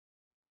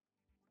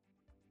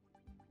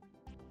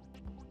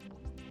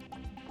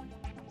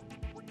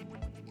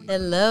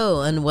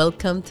Hello and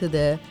welcome to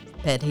the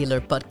Pet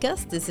Healer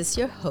Podcast. This is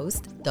your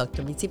host,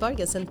 Dr. Mitzi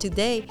Vargas, and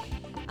today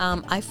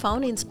I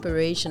found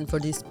inspiration for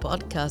this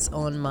podcast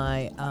on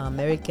my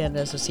American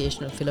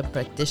Association of Feline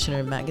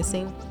Practitioner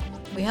magazine.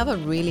 We have a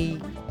really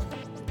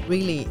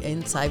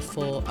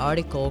insightful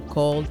article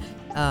called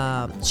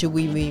Should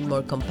We Be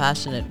More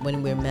Compassionate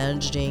When We're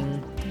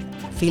Managing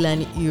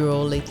Feline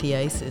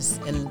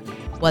Urolithiasis? And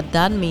what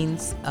that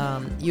means,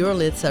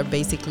 uroliths are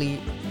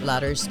basically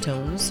bladder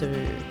stones, or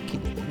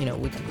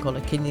we can call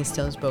it kidney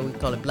stones, but we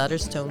call it bladder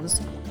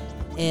stones.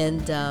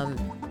 And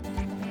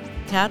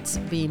cats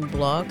being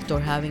blocked or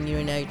having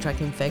urinary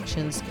tract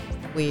infections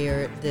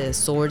where the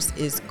source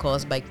is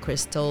caused by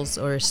crystals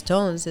or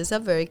stones is a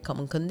very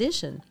common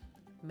condition.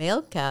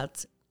 Male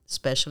cats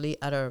especially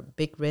are at a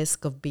big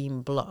risk of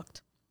being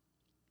blocked.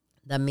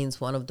 That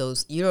means one of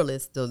those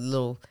uroliths, the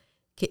little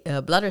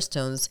bladder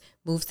stones,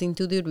 moves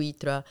into the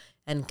urethra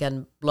and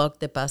can block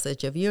the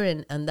passage of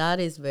urine. And that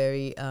is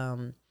very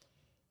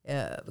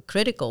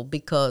critical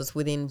because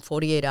within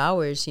 48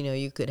 hours,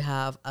 you could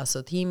have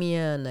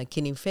azotemia and a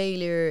kidney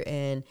failure.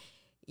 And,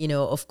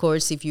 of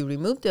course, if you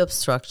remove the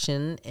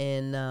obstruction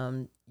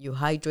and you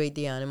hydrate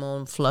the animal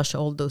and flush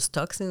all those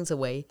toxins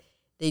away,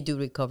 they do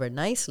recover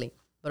nicely.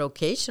 But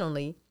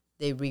occasionally,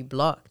 they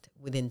reblocked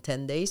within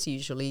 10 days.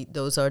 Usually,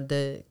 those are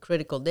the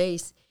critical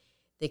days.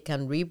 They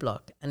can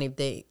reblock. And if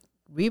they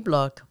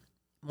reblock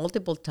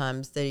multiple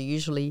times, they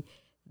usually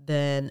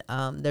then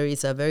there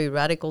is a very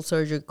radical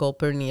surgery called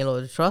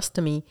perineal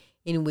arthrostomy,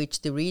 in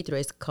which the urethra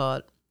is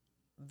cut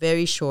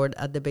very short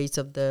at the base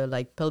of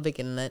the pelvic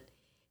inlet.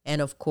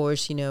 And of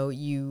course,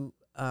 you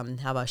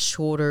have a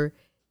shorter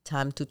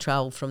time to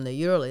travel from the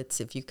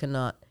uroliths if you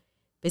cannot.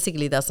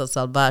 Basically, that's a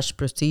salvage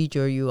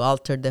procedure. You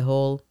alter the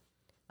whole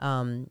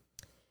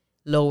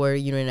lower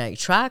urinary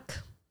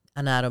tract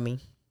anatomy.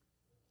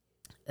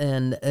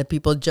 And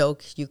people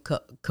joke you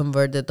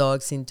convert the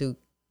dogs into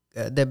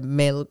the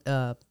male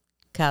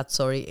cats,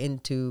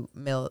 into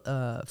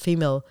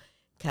female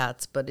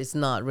cats, but it's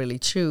not really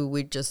true.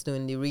 We're just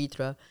doing the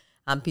urethra,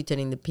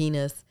 amputating the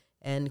penis,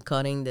 and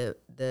cutting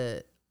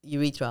the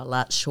urethra a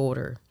lot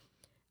shorter.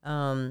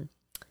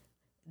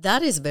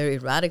 That is very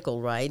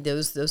radical, right?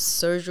 Those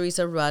surgeries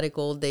are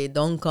radical. They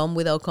don't come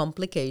without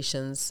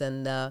complications,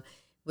 and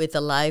with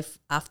a life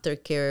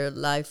aftercare,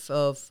 life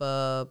of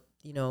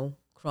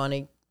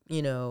chronic,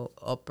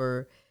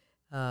 upper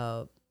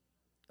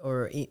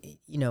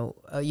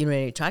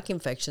urinary tract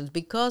infections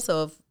because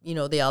of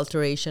the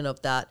alteration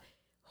of that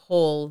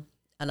whole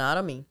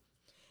anatomy.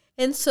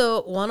 And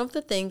so one of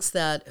the things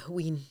that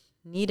we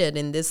needed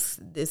in this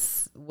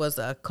was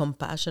a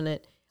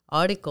compassionate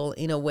article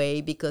in a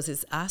way, because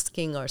it's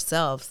asking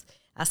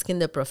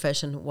the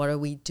profession, what are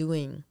we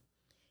doing?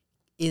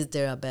 Is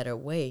there a better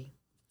way?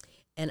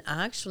 And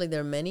actually,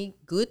 there are many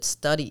good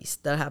studies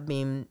that have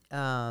been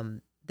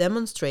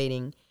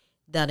demonstrating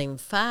that, in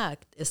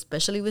fact,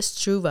 especially with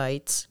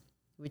struvites,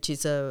 which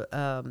is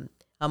a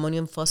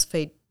ammonium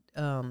phosphate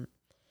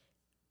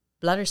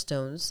bladder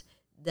stones,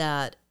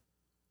 that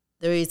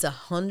there is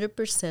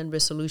 100%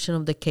 resolution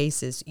of the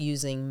cases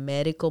using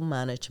medical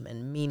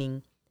management,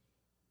 meaning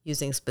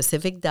using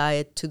specific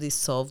diet to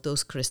dissolve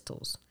those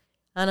crystals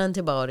and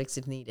antibiotics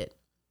if needed.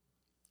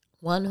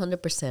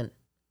 100%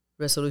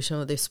 resolution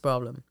of this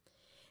problem.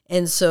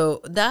 And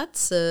so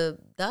that's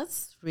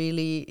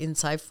really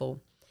insightful,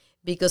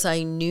 because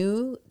I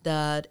knew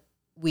that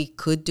we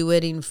could do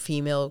it in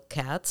female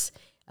cats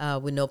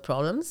with no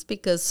problems,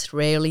 because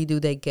rarely do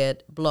they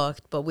get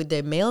blocked. But with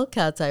the male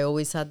cats, I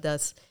always had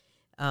this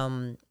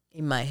in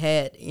my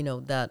head,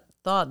 that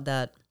thought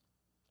that,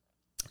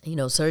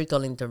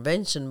 surgical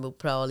intervention will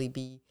probably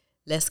be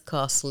less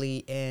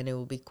costly and it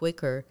will be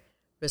quicker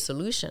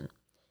resolution.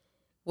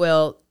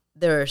 Well,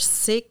 there are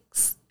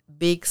 6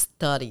 big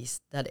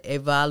studies that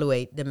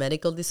evaluate the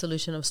medical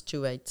dissolution of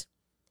struvites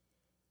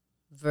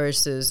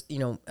versus,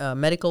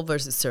 medical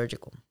versus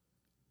surgical.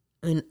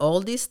 In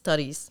all these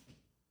studies,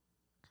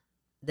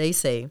 they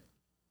say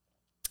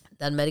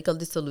that medical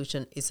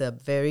dissolution is a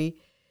very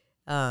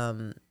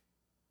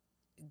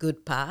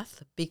good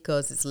path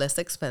because it's less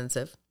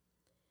expensive,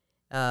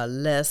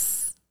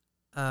 less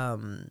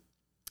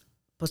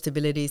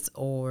possibilities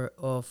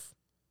of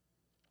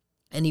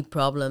any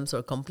problems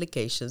or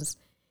complications,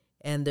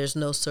 and there's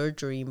no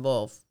surgery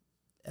involved,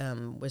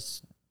 which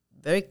is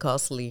very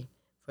costly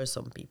for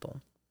some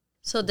people.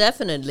 So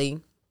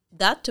definitely,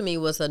 that to me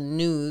was a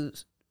new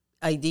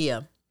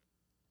idea,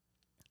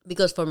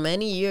 because for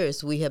many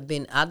years we have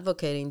been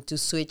advocating to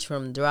switch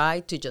from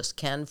dry to just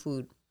canned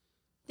food,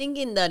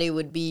 thinking that it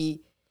would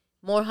be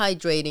more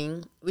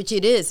hydrating, which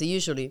it is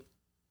usually.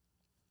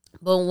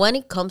 But when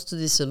it comes to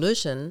the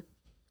solution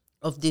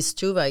of these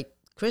struvite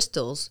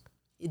crystals,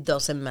 it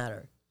doesn't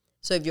matter.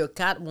 So if your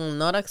cat will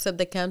not accept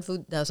the canned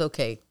food, that's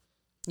okay.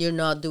 You're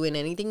not doing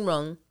anything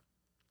wrong.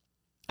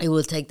 It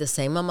will take the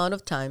same amount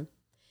of time.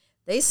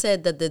 They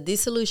said that the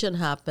dissolution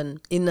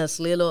happened in as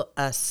little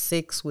as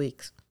 6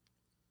 weeks.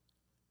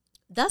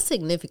 That's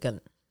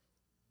significant.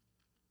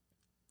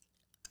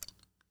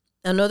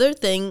 Another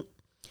thing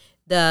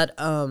that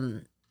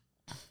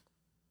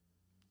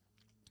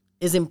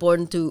is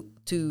important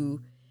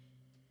to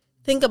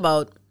think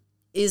about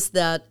is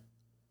that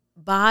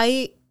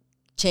by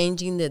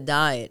changing the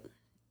diet,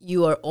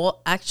 you are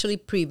all actually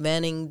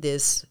preventing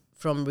this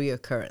from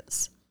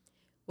reoccurrence.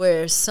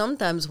 Where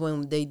sometimes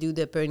when they do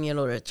the perineal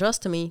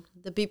ureterostomy,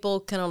 the people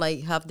kind of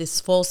like have this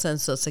false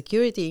sense of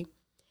security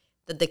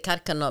that the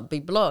cat cannot be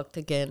blocked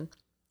again.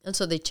 And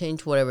so they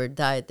change whatever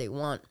diet they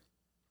want.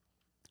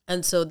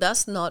 And so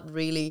that's not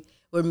really,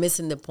 we're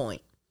missing the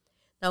point.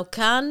 Now,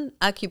 can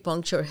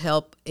acupuncture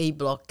help a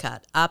blocked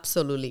cat?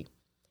 Absolutely.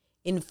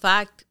 In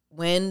fact,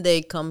 when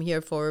they come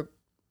here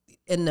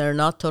and they're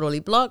not totally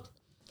blocked,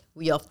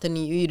 we often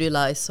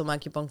utilize some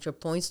acupuncture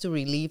points to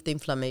relieve the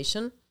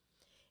inflammation.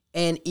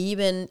 And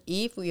even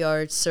if we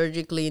are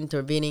surgically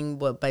intervening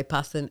by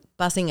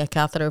passing a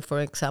catheter, for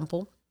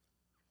example,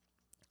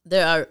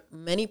 there are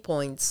many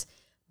points,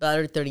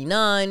 bladder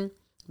 39,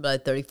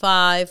 bladder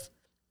 35,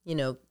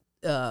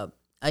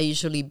 I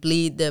usually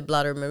bleed the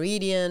bladder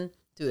meridian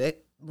to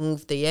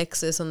move the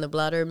excess on the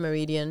bladder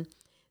meridian.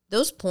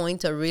 Those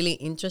points are really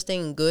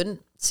interesting and good.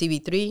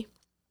 CV3,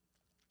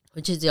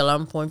 which is the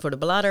alarm point for the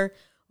bladder.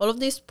 All of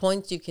these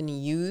points you can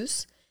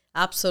use,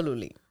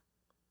 absolutely.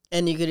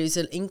 And you could use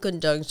it in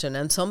conjunction.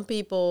 And some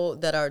people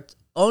that are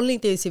only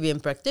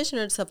TCVM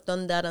practitioners have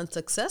done that and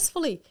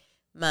successfully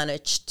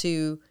managed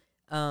to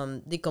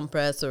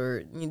decompress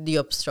or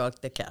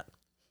deobstruct the cat.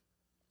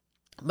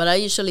 But I'm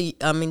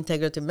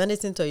integrative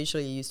medicine, so I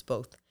usually use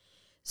both.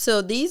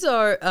 So these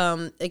are,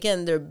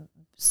 again, there are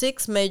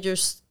 6 major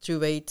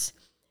struvates.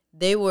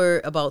 They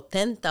were about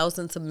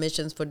 10,000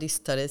 submissions for these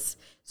studies.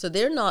 So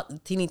they're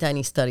not teeny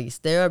tiny studies.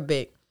 They are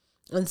big.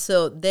 And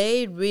so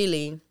they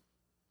really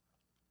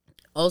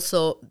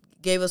also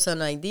gave us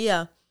an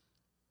idea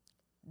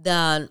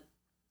that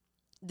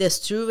the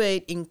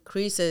struvate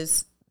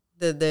increases,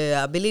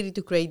 the ability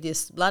to create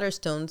these bladder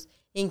stones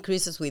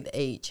increases with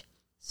age.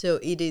 So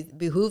it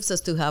behooves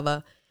us to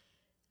have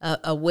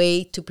a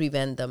way to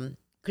prevent them.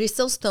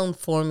 Crystal stone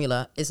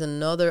formula is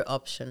another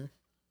option.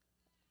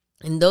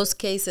 In those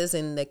cases,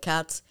 in the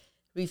cats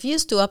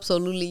refuse to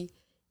absolutely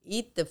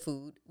eat the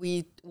food,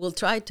 we will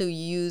try to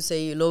use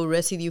a low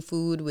residue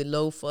food with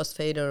low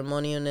phosphate or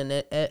ammonium in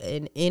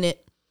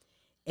it,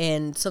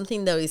 and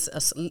something that is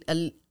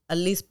at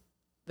least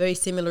very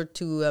similar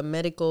to a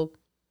medical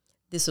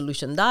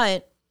dissolution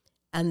diet,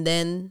 and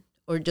then,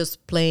 or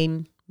just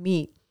plain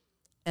meat,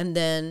 and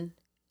then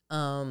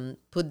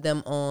put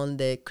them on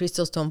the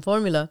crystal stone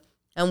formula,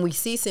 and we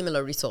see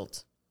similar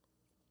results.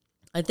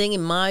 I think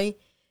in my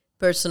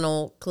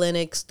personal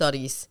clinic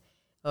studies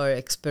or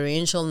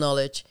experiential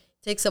knowledge,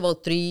 it takes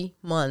about 3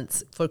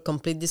 months for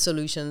complete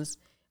dissolutions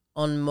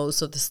on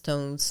most of the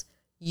stones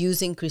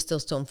using crystal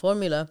stone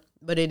formula,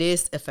 but it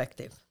is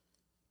effective.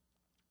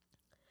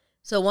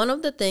 So one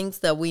of the things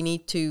that we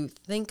need to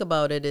think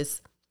about it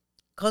is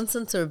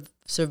constant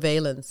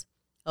surveillance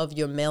of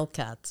your male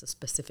cats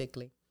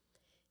specifically,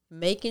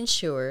 making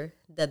sure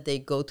that they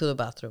go to the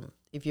bathroom.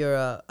 If you're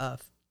a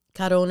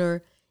cat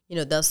owner,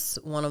 that's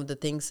one of the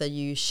things that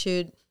you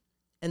should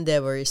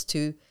endeavor is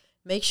to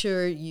make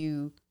sure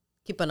you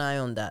keep an eye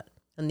on that,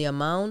 and the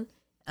amount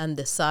and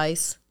the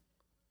size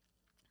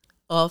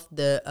of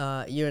the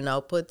urine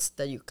outputs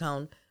that you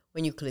count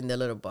when you clean the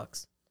litter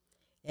box.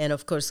 And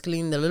of course,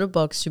 cleaning the litter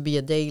box should be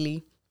a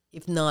daily,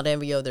 if not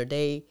every other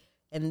day,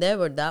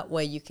 endeavor. That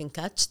way you can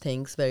catch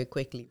things very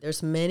quickly.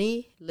 There's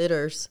many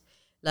litters,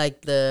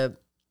 like the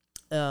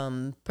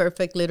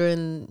perfect litter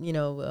in,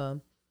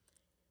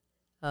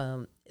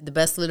 the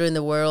best litter in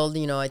the world,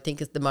 I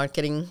think it's the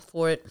marketing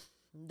for it,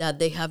 that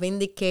they have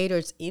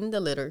indicators in the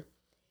litter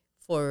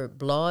for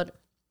blood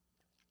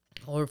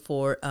or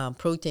for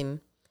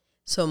protein.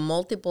 So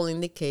multiple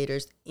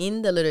indicators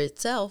in the litter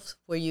itself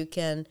where you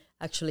can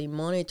actually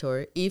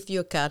monitor if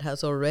your cat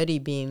has already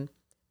been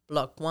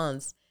blocked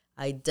once.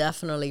 I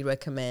definitely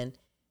recommend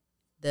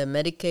the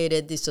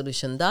medicated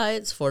dissolution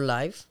diets for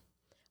life.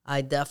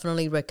 I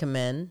definitely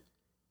recommend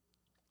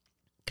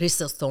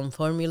crystal stone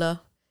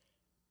formula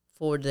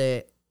for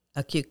the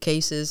acute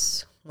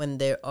cases when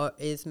there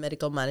is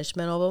medical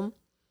management of them.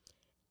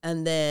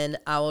 And then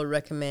I will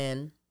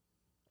recommend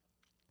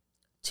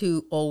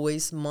to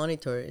always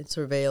monitor and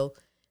surveil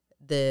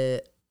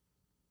the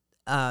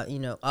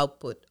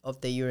output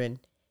of the urine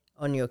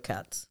on your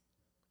cats.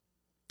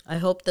 I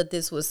hope that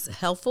this was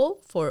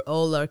helpful for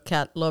all our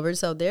cat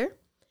lovers out there.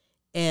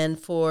 And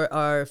for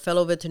our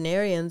fellow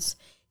veterinarians,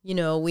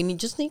 we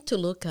just need to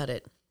look at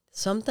it.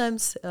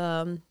 Sometimes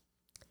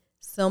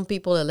some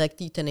people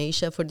elect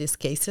euthanasia for these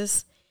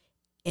cases.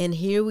 And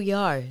here we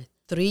are,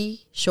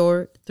 3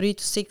 to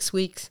 6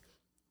 weeks.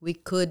 We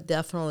could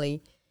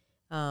definitely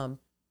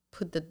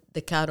put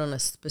the cat on a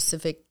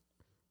specific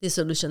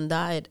dissolution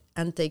diet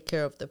and take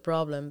care of the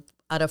problem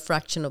at a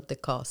fraction of the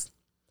cost.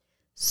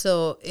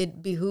 So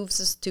it behooves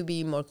us to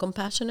be more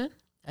compassionate.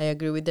 I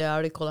agree with the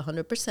article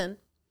 100%.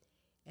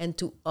 And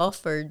to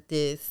offer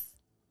this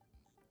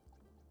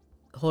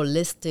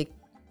holistic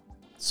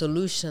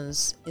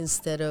solutions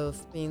instead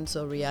of being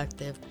so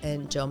reactive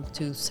and jump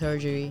to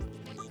surgery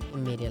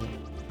immediately.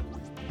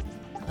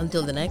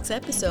 Until the next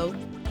episode,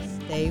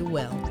 stay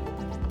well.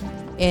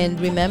 And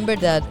remember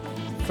that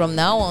from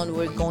now on,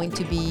 we're going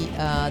to be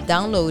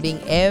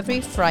downloading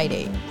every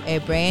Friday a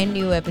brand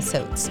new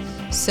episodes.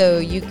 So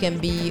you can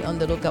be on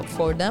the lookout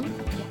for them.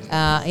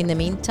 In the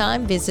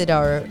meantime, visit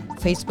our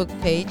Facebook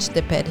page,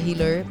 the Pet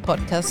Healer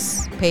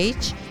Podcast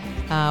page.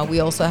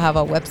 We also have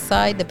a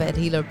website,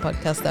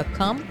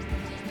 thephealerpodcast.com.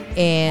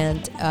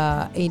 And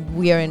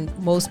we are in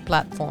most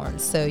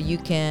platforms, so you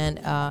can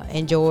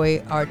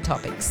enjoy our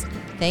topics.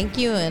 Thank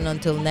you, and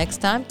until next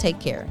time, take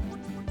care.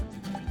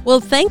 Well,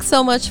 thanks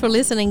so much for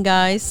listening,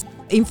 guys.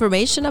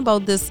 Information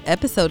about this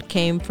episode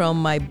came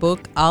from my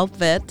book,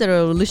 AlpVet, The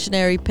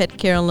Revolutionary Pet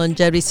Care and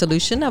Longevity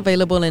Solution,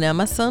 available in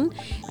Amazon,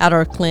 at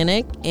our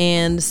clinic,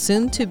 and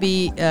soon to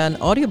be an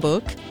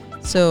audiobook.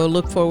 So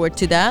look forward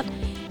to that.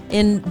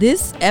 And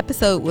this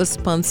episode was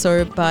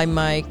sponsored by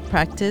my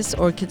practice,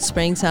 Orchid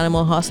Springs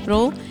Animal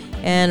Hospital,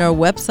 and our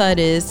website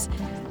is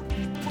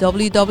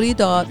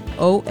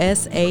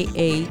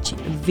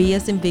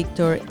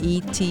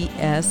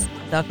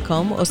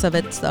www.osahvs.com,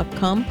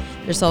 osavets.com.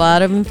 There's a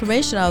lot of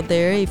information out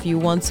there if you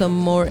want some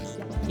more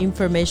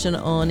information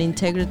on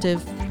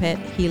integrative pet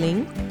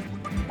healing.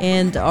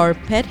 And our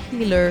Pet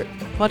Healer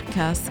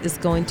podcast is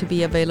going to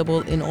be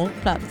available in all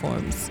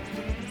platforms.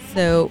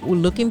 So we're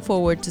looking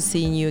forward to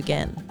seeing you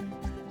again.